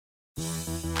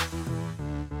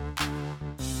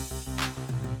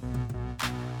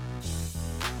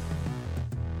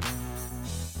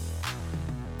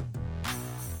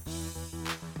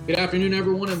Good afternoon,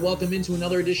 everyone, and welcome into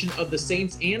another edition of the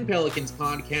Saints and Pelicans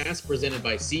podcast presented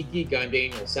by SeatGeek. I'm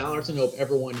Daniel Sallerson. Hope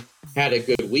everyone had a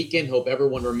good weekend. Hope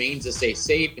everyone remains to stay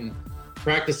safe and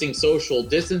practicing social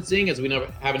distancing as we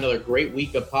have another great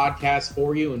week of podcasts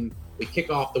for you. And we kick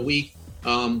off the week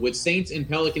with Saints and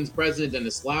Pelicans President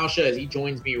Dennis Lauscha as he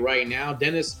joins me right now.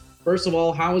 Dennis, first of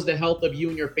all, how is the health of you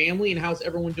and your family, and how's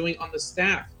everyone doing on the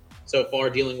staff so far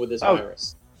dealing with this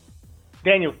virus?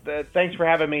 Daniel, thanks for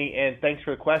having me, and thanks for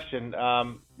the question.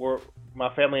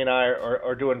 My family and I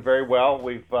are doing very well.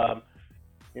 We've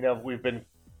been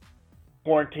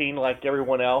quarantined like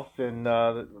everyone else, and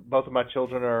both of my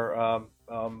children are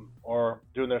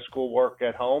doing their schoolwork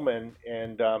at home, and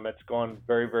it's gone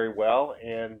very, very well.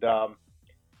 I'm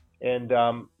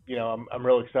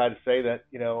really excited to say that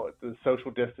the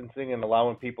social distancing and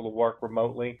allowing people to work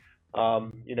remotely,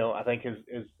 I think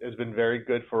has been very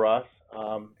good for us.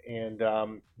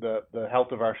 The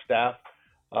health of our staff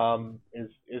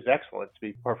is excellent, to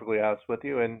be perfectly honest with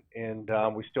you, and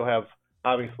we still have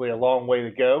obviously a long way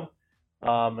to go,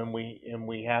 and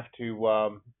we have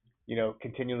to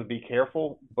continue to be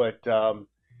careful. But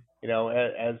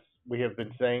as we have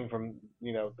been saying from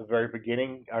the very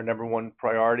beginning, our number one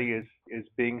priority is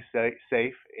being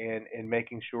safe and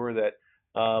making sure that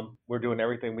we're doing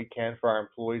everything we can for our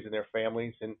employees and their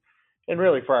families, and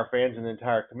really for our fans and the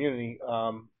entire community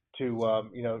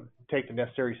to take the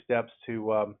necessary steps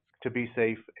to be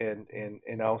safe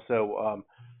and also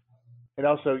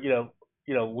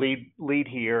lead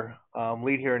here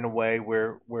in a way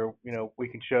where we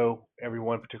can show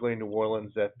everyone, particularly in New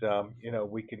Orleans, that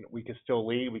we can still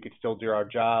lead, we can still do our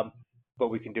job, but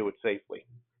we can do it safely.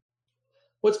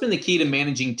 What's been the key to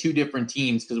managing two different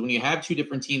teams? Because when you have two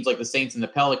different teams like the Saints and the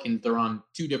Pelicans, they're on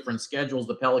two different schedules.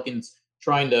 The Pelicans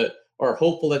are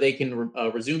hopeful that they can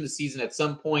resume the season at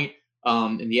some point.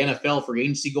 In the NFL, free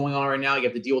agency going on right now, you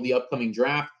have to deal with the upcoming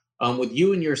draft. With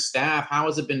you and your staff, how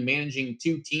has it been managing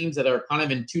two teams that are kind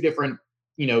of in two different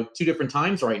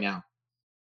times right now?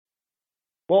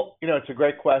 Well, it's a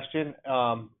great question.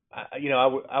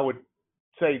 I would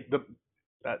say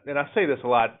and I say this a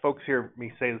lot. Folks hear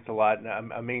me say this a lot,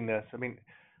 and I mean this. I mean,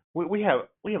 we have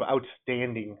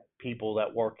outstanding people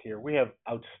that work here. We have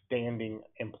outstanding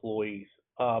employees,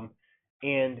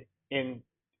 and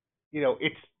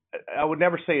it's. I would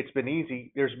never say it's been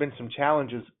easy. There's been some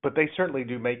challenges, but they certainly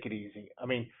do make it easy. I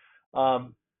mean,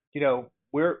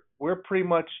 we're pretty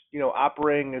much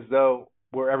operating as though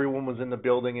where everyone was in the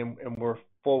building and we're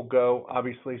full go.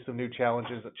 Obviously, some new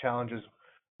challenges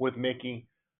with Mickey.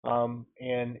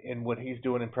 And what he's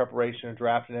doing in preparation and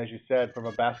drafting, as you said, from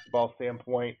a basketball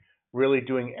standpoint, really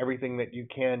doing everything that you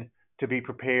can to be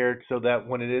prepared so that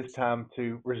when it is time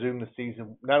to resume the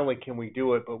season, not only can we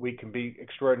do it, but we can be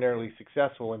extraordinarily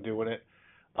successful in doing it.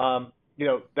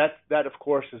 That of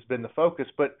course has been the focus,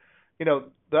 but the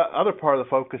other part of the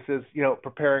focus is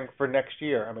preparing for next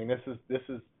year. I mean, this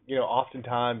is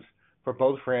oftentimes for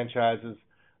both franchises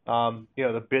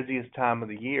the busiest time of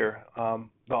the year,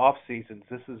 the off seasons.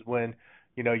 This is when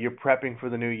you're prepping for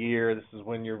the new year. This is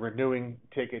when you're renewing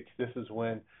tickets. This is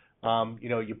when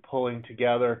you're pulling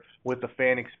together what the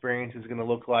fan experience is going to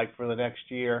look like for the next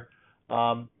year.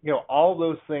 All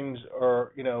those things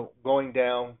are going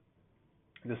down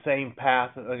the same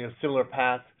path, similar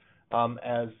path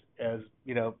as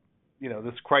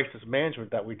this crisis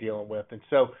management that we're dealing with. And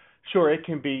so, sure, it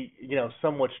can be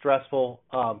somewhat stressful.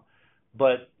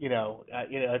 But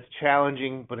it's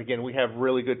challenging. But again, we have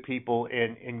really good people,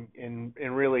 and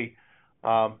really,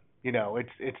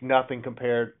 it's nothing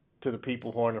compared to the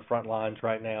people who are on the front lines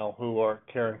right now who are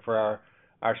caring for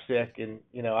our sick. And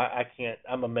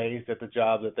I'm amazed at the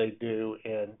job that they do.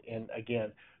 And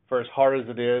again, for as hard as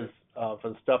it is, for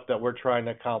the stuff that we're trying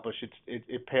to accomplish,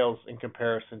 it pales in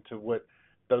comparison to what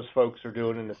those folks are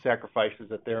doing and the sacrifices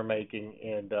that they're making.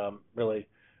 And really,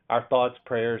 our thoughts,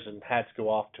 prayers, and hats go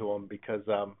off to them because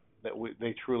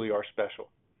they truly are special.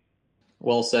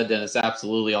 Well said, Dennis.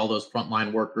 Absolutely. All those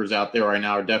frontline workers out there right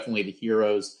now are definitely the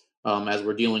heroes as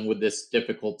we're dealing with this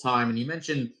difficult time. And you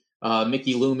mentioned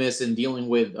Mickey Loomis and dealing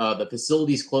with the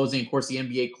facilities closing. Of course, the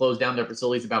NBA closed down their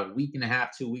facilities about a week and a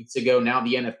half, 2 weeks ago. Now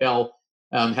the NFL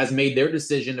has made their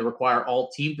decision to require all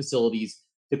team facilities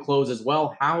to close as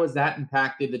well. How has that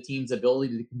impacted the team's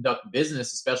ability to conduct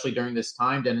business, especially during this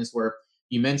time, Dennis, where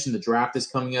you mentioned the draft is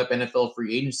coming up, NFL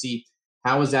free agency?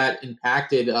 How has that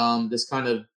impacted this kind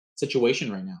of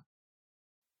situation right now?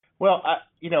 Well,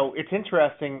 it's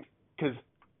interesting because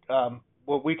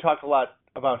what we talk a lot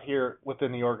about here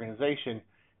within the organization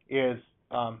is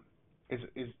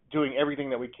doing everything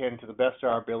that we can to the best of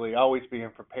our ability, always being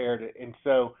prepared. And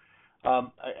so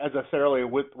as I said earlier,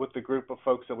 with the group of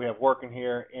folks that we have working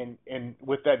here, and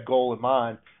with that goal in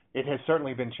mind, it has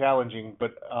certainly been challenging,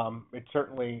 but it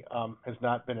certainly has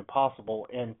not been impossible.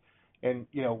 And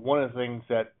one of the things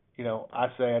that I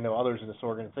say, I know others in this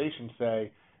organization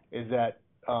say, is that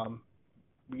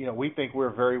we think we're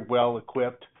very well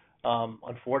equipped.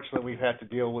 Unfortunately, we've had to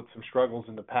deal with some struggles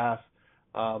in the past,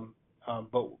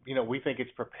 but we think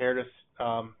it's prepared us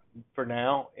for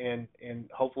now, and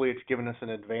hopefully it's given us an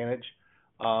advantage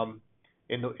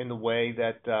in the way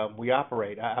that we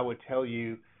operate. I would tell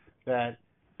you that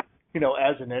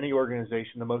as in any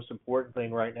organization, the most important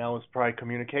thing right now is probably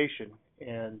communication,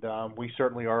 and we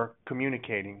certainly are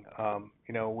communicating.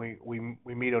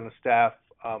 We meet on the staff,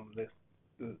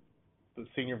 the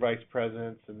senior vice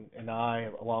presidents and I,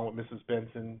 along with Mrs.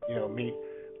 Benson, meet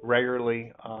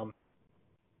regularly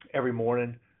every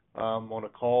morning on a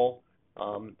call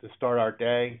to start our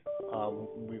day.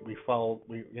 We follow.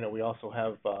 We also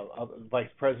have vice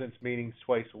presidents meetings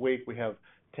twice a week. We have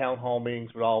town hall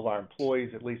meetings with all of our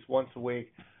employees at least once a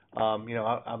week.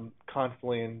 I'm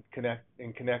constantly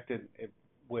connected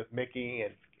with Mickey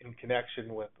and in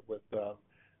connection with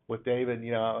David.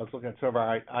 I was looking at some of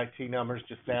our IT numbers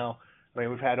just now. I mean,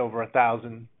 we've had over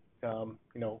 1,000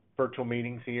 virtual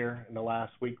meetings here in the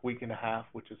last week and a half,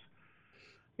 which is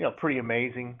pretty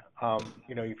amazing.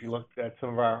 If you look at some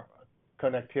of our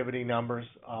connectivity numbers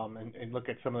and look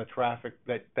at some of the traffic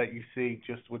that you see,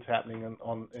 just what's happening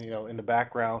on in the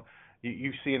background,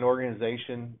 you see an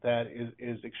organization that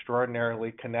is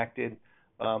extraordinarily connected,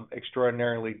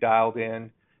 extraordinarily dialed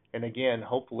in, and again,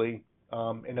 hopefully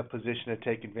in a position to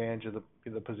take advantage of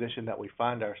the position that we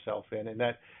find ourselves in,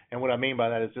 and what I mean by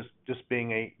that is just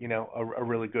being a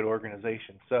really good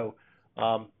organization. So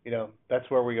that's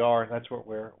where we are, and that's what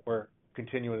we're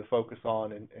continuing to focus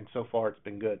on, and so far it's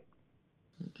been good.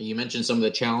 You mentioned some of the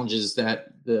challenges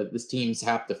that this teams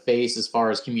have to face as far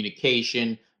as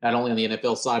communication, not only on the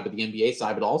NFL side but the NBA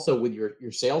side, but also with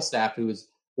your sales staff who is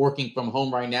working from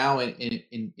home right now and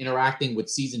interacting with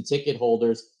season ticket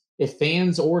holders. If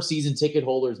fans or season ticket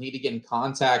holders need to get in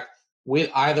contact with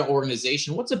either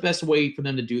organization, what's the best way for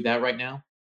them to do that right now?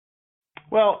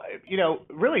 Well,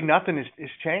 really nothing has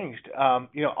changed.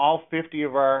 All 50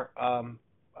 of our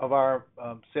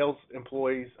sales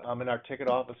employees in our ticket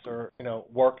office are,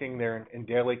 working. They're in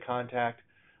daily contact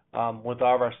with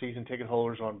all of our season ticket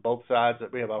holders on both sides.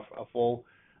 We have a full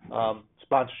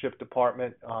sponsorship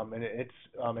department and its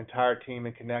entire team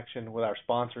in connection with our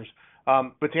sponsors.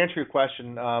 But to answer your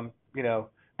question,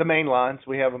 the main lines,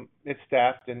 we have them, it's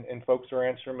staffed, and folks are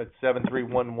answering them at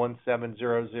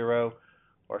 731-1700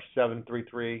 or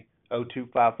 733-0255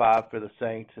 for the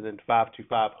Saints, and then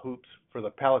 525-HOOPS for the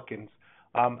Pelicans.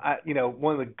 One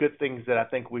of the good things that I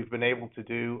think we've been able to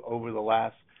do over the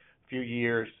last few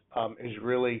years is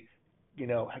really,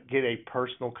 get a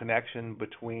personal connection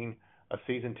between a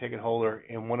season ticket holder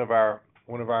and one of our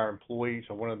employees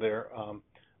or one of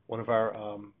our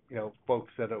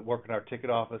folks that work in our ticket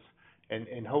office,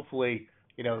 and hopefully,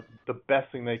 the best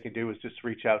thing they can do is just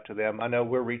reach out to them. I know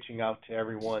we're reaching out to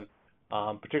everyone,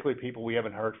 particularly people we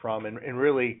haven't heard from, and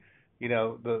really,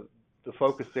 the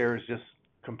focus there is just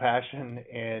compassion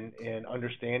and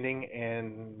understanding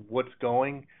and what's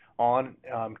going on.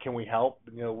 Can we help?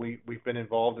 We've been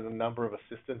involved in a number of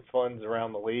assistance funds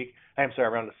around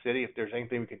around the city. If there's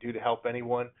anything we can do to help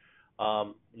anyone,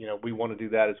 we want to do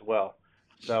that as well.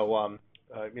 So,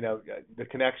 the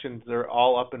connections are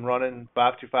all up and running,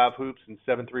 525-HOOPS and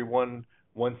 731-1700,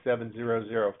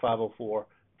 504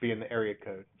 being the area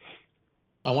code.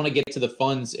 I want to get to the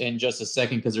funds in just a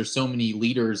second because there's so many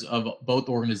leaders of both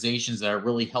organizations that are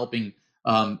really helping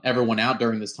everyone out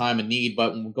during this time of need.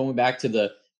 But going back to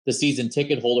the season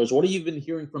ticket holders, what have you been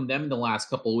hearing from them in the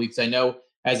last couple of weeks? I know,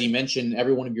 as you mentioned,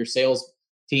 every one of your sales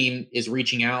team is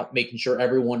reaching out, making sure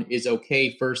everyone is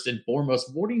okay first and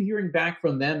foremost. What are you hearing back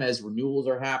from them as renewals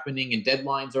are happening and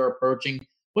deadlines are approaching?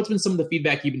 What's been some of the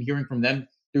feedback you've been hearing from them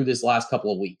through this last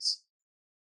couple of weeks?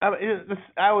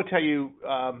 I would tell you,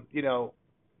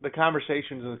 the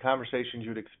conversations are the conversations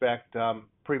you'd expect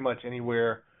pretty much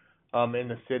anywhere in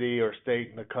the city or state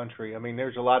in the country. I mean,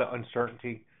 there's a lot of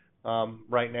uncertainty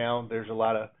right now. There's a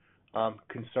lot of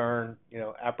concern,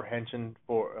 apprehension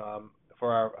for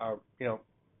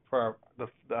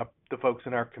the folks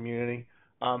in our community.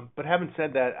 But having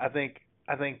said that, I think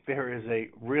there is a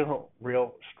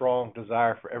real strong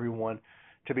desire for everyone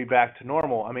to be back to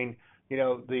normal. I mean,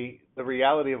 the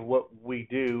reality of what we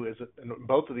do is in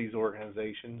both of these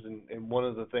organizations, and one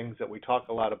of the things that we talk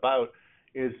a lot about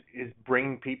is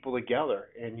bringing people together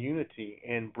and unity,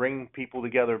 and bringing people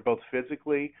together both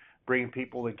physically, bringing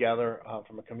people together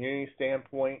from a community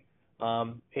standpoint,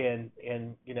 And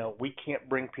we can't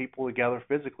bring people together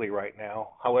physically right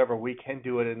now. However, we can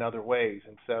do it in other ways,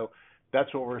 and so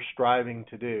that's what we're striving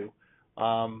to do.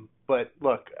 But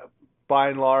look, by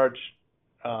and large,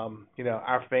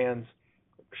 our fans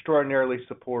extraordinarily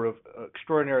supportive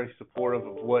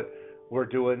of what we're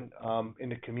doing in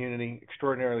the community,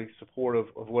 extraordinarily supportive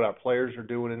of what our players are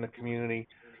doing in the community,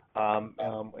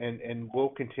 and we'll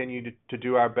continue to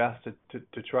do our best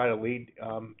to try to lead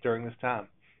during this time.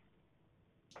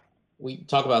 We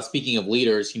talk about, speaking of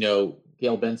leaders,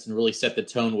 Gail Benson really set the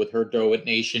tone with her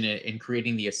donation in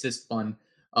creating the assist fund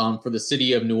for the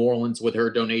city of New Orleans with her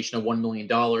donation of $1 million.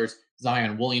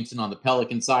 Zion Williamson on the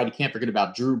Pelican side. You can't forget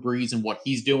about Drew Brees and what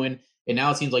he's doing. And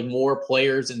now it seems like more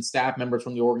players and staff members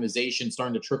from the organization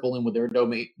starting to trickle in with their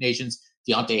donations.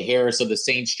 Deontay Harris of the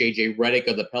Saints, JJ Redick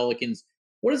of the Pelicans.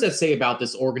 What does that say about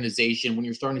this organization when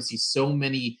you're starting to see so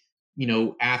many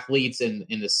athletes and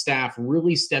the staff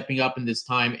really stepping up in this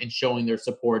time and showing their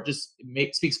support? Just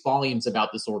speaks volumes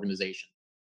about this organization.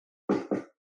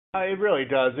 It really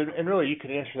does, and really you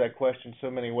can answer that question so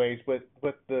many ways. But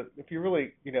if you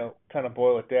really kind of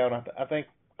boil it down, I think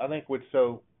what's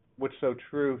so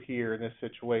true here in this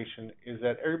situation is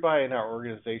that everybody in our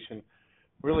organization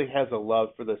really has a love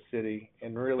for the city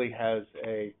and really has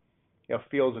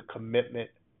feels a commitment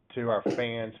to our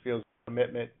fans, feels a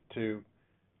commitment to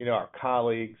our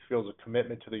colleagues, feels a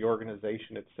commitment to the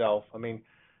organization itself. I mean,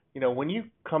 when you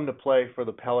come to play for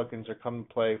the Pelicans or come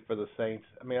to play for the Saints,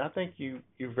 I mean, I think you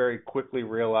very quickly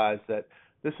realize that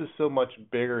this is so much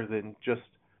bigger than just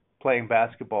playing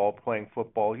basketball, playing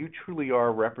football. You truly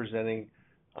are representing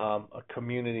a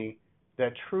community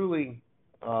that truly,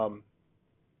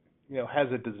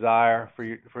 has a desire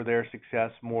for their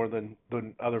success more than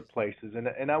other places.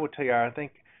 And I would tell you, I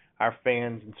think our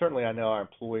fans, and certainly I know our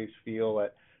employees, feel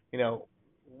that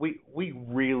we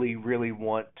really, really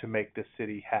want to make this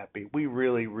city happy. We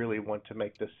really, really want to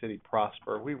make this city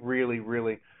prosper. We really,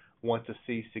 really want to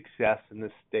see success in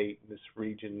this state, in this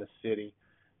region, this city.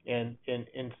 And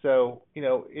so,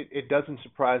 it doesn't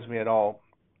surprise me at all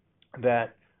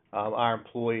that our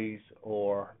employees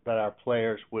or that our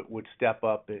players would step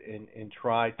up and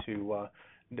try to,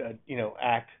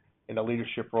 act in a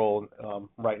leadership role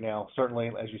right now.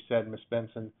 Certainly, as you said, Ms.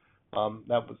 Benson,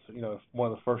 that was,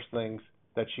 one of the first things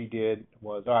that she did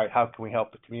was, all right, how can we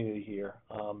help the community here?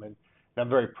 And I'm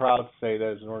very proud to say that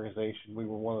as an organization, we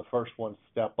were one of the first ones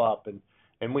to step up, and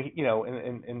we,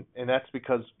 and that's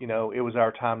because, it was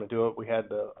our time to do it. We had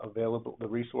the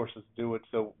resources to do it,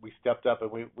 so we stepped up,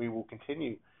 and we will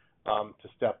continue to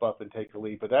step up and take the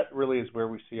lead. But that really is where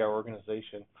we see our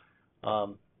organization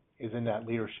is in that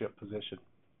leadership position.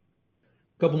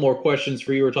 Couple more questions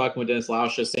for you. We're talking with Dennis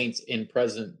Lauscha, Saints and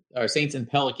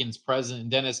Pelicans President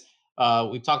Dennis.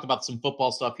 We've talked about some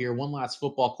football stuff here. One last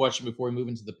football question before we move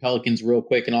into the Pelicans real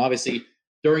quick. And obviously,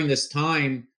 during this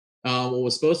time, what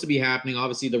was supposed to be happening,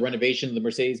 obviously the renovation of the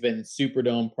Mercedes-Benz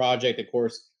Superdome project, of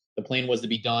course, the plan was to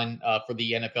be done for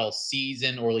the NFL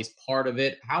season, or at least part of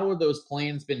it. How have those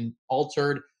plans been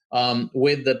altered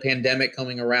with the pandemic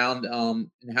coming around?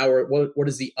 And what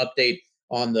is the update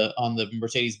on the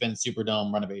Mercedes-Benz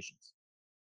Superdome renovations?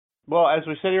 Well, as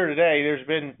we sit here today, there's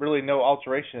been really no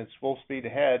alteration. It's full speed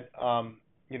ahead. I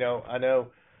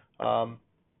know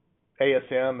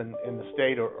ASM and the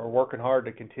state are working hard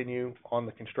to continue on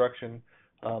the construction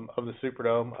of the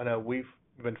Superdome. I know we've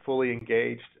been fully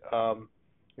engaged.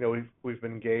 We've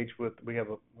been engaged with. We have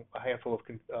a handful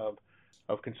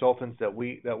of consultants that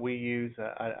we use.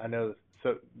 I know,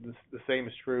 so the same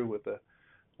is true with the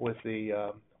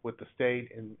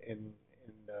state and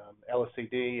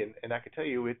LSCD, and I can tell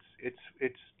you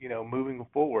it's moving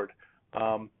forward.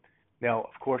 Now,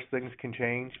 of course, things can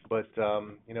change, but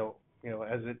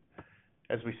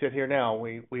as we sit here now,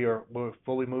 we're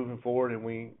fully moving forward, and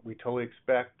we totally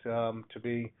expect to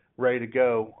be ready to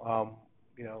go.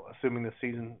 Assuming the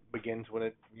season begins when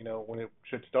it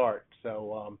should start.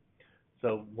 So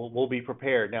we'll be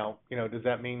prepared. Now, does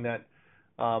that mean that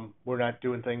we're not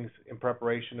doing things in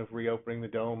preparation of reopening the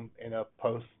dome in a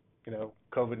post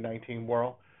COVID-19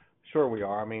 world? Sure we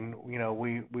are. I mean,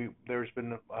 there's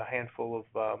been a handful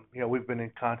of we've been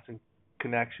in constant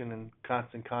connection and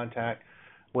constant contact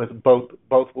with both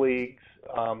leagues,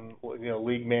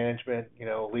 league management,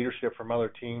 leadership from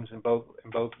other teams in both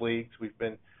leagues. We've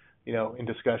been in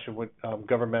discussion with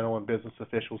governmental and business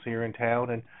officials here in town,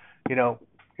 and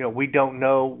we don't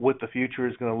know what the future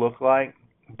is going to look like,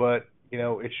 but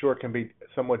it sure can be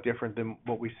somewhat different than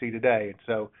what we see today. And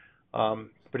so,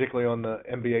 particularly on the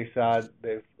NBA side,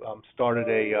 they've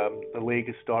the league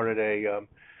has started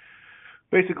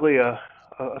basically a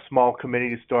small committee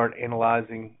to start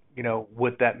analyzing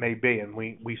what that may be. And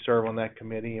we serve on that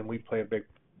committee, and we play a big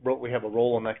role. We have a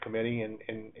role on that committee, and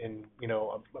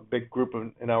a big group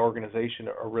in our organization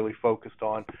are really focused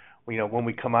on, when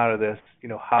we come out of this,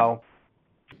 how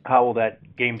will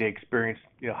that game day experience,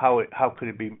 how could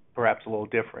it be perhaps a little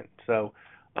different? So,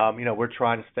 we're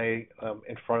trying to stay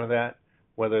in front of that,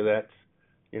 whether that's,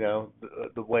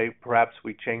 the way perhaps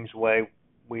we change the way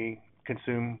we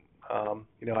consume,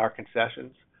 our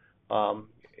concessions.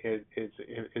 Is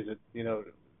it,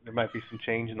 there might be some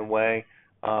change in the way,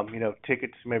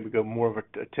 tickets, maybe go more of a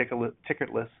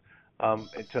ticketless,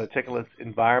 into a ticketless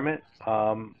environment,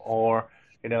 or,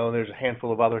 there's a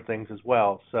handful of other things as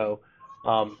well. So,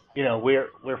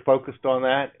 we're focused on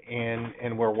that,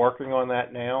 and we're working on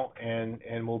that now, and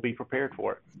we'll be prepared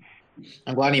for it.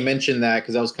 I'm glad you mentioned that,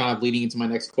 because I was kind of leading into my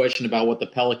next question about what the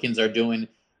Pelicans are doing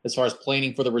as far as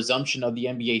planning for the resumption of the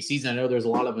NBA season. I know there's a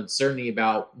lot of uncertainty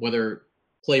about whether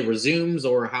play resumes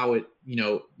or how it,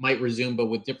 might resume, but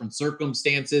with different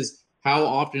circumstances. How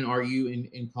often are you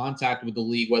in contact with the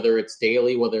league, whether it's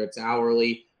daily, whether it's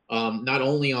hourly, not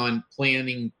only on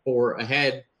planning for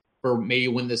ahead for maybe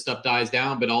when this stuff dies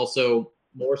down, but also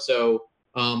more so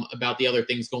about the other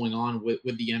things going on with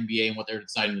the NBA and what they're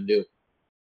deciding to do?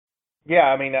 Yeah,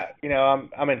 I mean,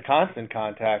 I'm in constant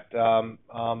contact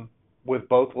with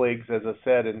both leagues, as I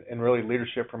said, and really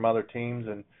leadership from other teams,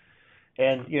 and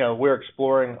we're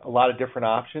exploring a lot of different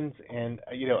options. And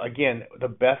again, the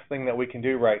best thing that we can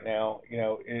do right now,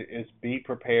 is be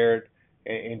prepared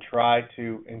and try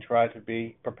to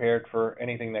be prepared for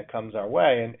anything that comes our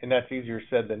way. And that's easier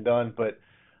said than done, but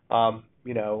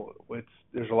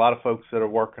there's a lot of folks that are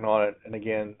working on it. And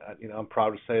again, I'm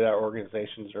proud to say that our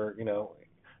organizations are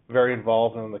very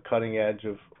involved and on the cutting edge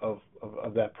of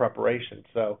that preparation.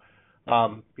 So,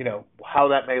 how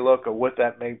that may look or what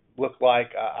that may look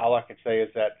like, all I can say is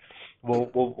that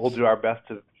we'll do our best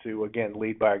to again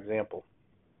lead by example.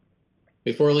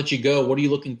 Before I let you go, what are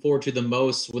you looking forward to the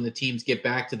most when the teams get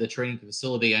back to the training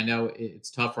facility? I know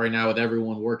it's tough right now with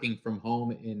everyone working from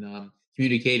home and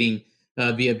communicating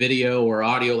via video or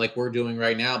audio like we're doing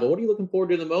right now. But what are you looking forward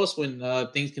to the most when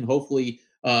things can hopefully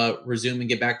resume and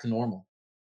get back to normal?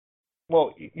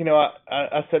 Well,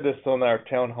 I said this on our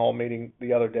town hall meeting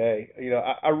the other day.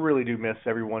 I really do miss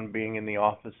everyone being in the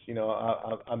office.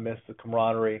 I miss the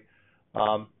camaraderie.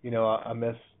 I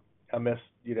miss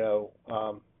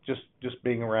just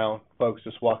being around folks,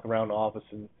 just walking around the office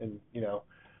and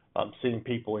seeing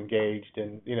people engaged,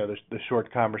 and the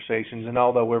short conversations. And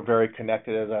although we're very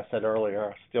connected, as I said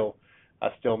earlier, I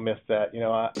still miss that.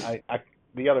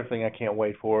 The other thing I can't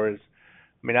wait for is,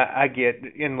 I get,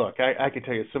 and look, I can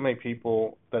tell you so many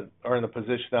people that are in the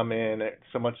position I'm in,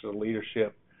 so much of the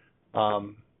leadership,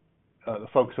 the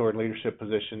folks who are in leadership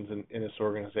positions in this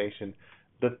organization,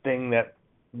 the thing that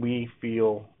we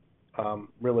feel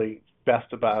really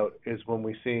best about is when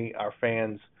we see our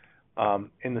fans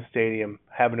in the stadium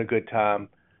having a good time,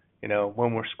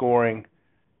 when we're scoring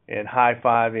and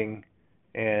high-fiving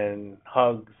and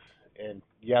hugs and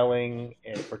yelling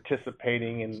and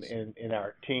participating in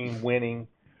our team winning,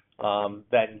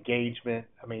 that engagement.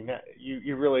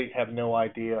 You really have no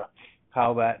idea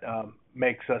how that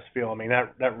makes us feel.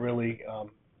 That really,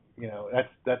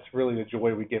 that's really the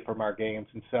joy we get from our games,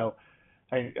 and so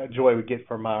joy we get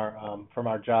from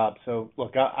our job. So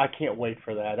look, I can't wait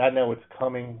for that. I know it's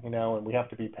coming, and we have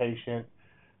to be patient,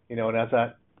 and as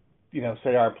I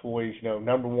say to our employees,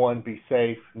 number one, be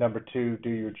safe. Number two, do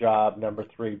your job. Number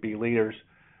three, be leaders.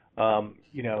 I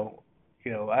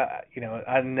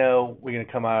know we're going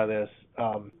to come out of this,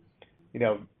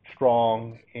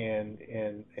 strong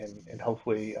and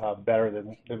hopefully better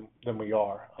than we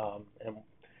are.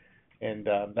 And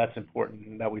that's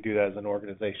important that we do that as an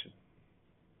organization.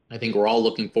 I think we're all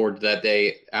looking forward to that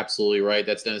day. Absolutely right.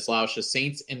 That's Dennis Lauscha,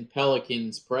 Saints and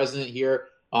Pelicans president, here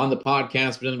on the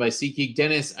podcast presented by SeatGeek.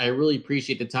 Dennis, I really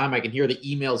appreciate the time. I can hear the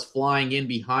emails flying in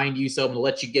behind you, so I'm going to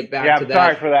let you get back to that. Yeah,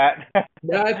 I'm sorry for that.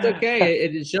 No, it's okay.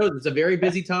 It shows it's a very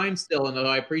busy time still, and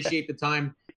I appreciate the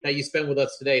time that you spent with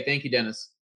us today. Thank you, Dennis.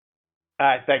 All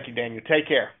right. Thank you, Daniel. Take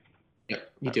care. Yeah,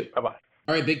 you too. Bye-bye.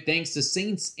 All right, big thanks to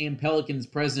Saints and Pelicans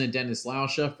President Dennis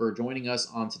Lauscha for joining us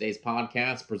on today's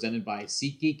podcast presented by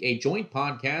SeatGeek, a joint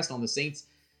podcast on the Saints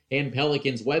and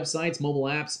Pelicans websites, mobile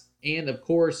apps, and of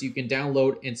course, you can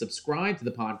download and subscribe to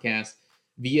the podcast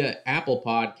via Apple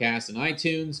Podcasts and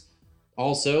iTunes.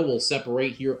 Also, we'll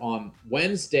separate here on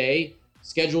Wednesday,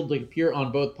 scheduled to appear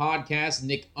on both podcasts.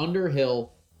 Nick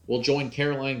Underhill will join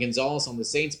Caroline Gonzalez on the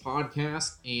Saints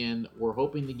podcast, and we're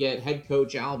hoping to get head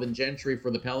coach Alvin Gentry for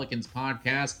the Pelicans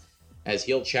podcast as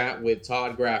he'll chat with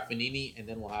Todd Graffinini, and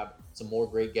then we'll have some more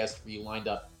great guests for you lined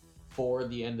up for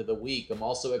the end of the week. I'm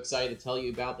also excited to tell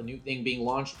you about the new thing being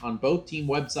launched on both team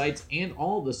websites and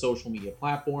all the social media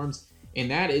platforms, and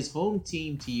that is Home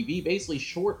Team TV, basically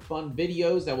short, fun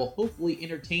videos that will hopefully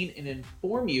entertain and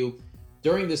inform you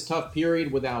during this tough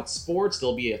period without sports.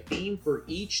 There'll be a theme for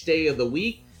each day of the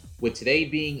week, with today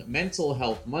being Mental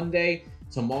Health Monday.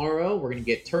 Tomorrow, we're going to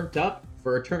get turned up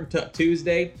for a Turned Up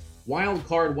Tuesday. Wild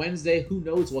Card Wednesday, who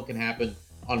knows what can happen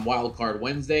on Wild Card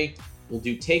Wednesday. We'll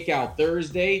do Takeout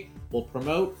Thursday. We'll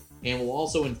promote, and we'll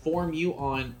also inform you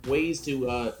on ways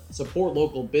to support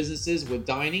local businesses with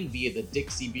dining via the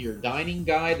Dixie Beer Dining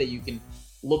Guide that you can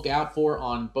look out for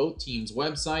on both teams'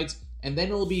 websites. And then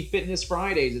it'll be Fitness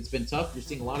Fridays. It's been tough. You're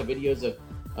seeing a lot of videos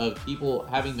of people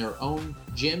having their own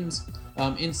gyms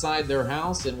inside their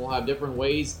house, and we'll have different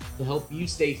ways to help you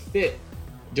stay fit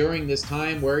during this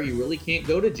time where you really can't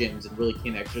go to gyms and really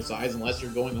can't exercise unless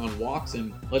you're going on walks.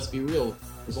 And let's be real,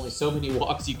 there's only so many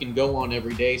walks you can go on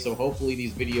every day. So hopefully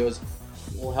these videos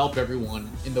will help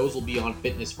everyone, and those will be on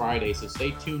Fitness Friday. So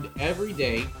stay tuned every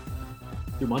day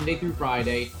through Monday through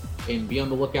Friday, and be on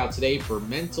the lookout today for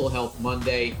Mental Health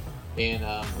Monday. And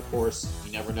of course,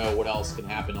 you never know what else can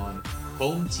happen on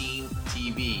Home Team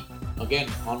TV. Again,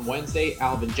 on Wednesday,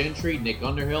 Alvin Gentry, Nick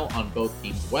Underhill on both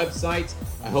teams' websites.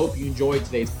 I hope you enjoyed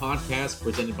today's podcast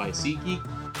presented by SeatGeek.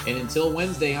 And until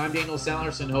Wednesday, I'm Daniel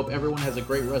Sallerson. Hope everyone has a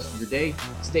great rest of your day.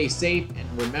 Stay safe,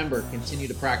 and remember, continue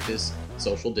to practice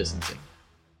social distancing.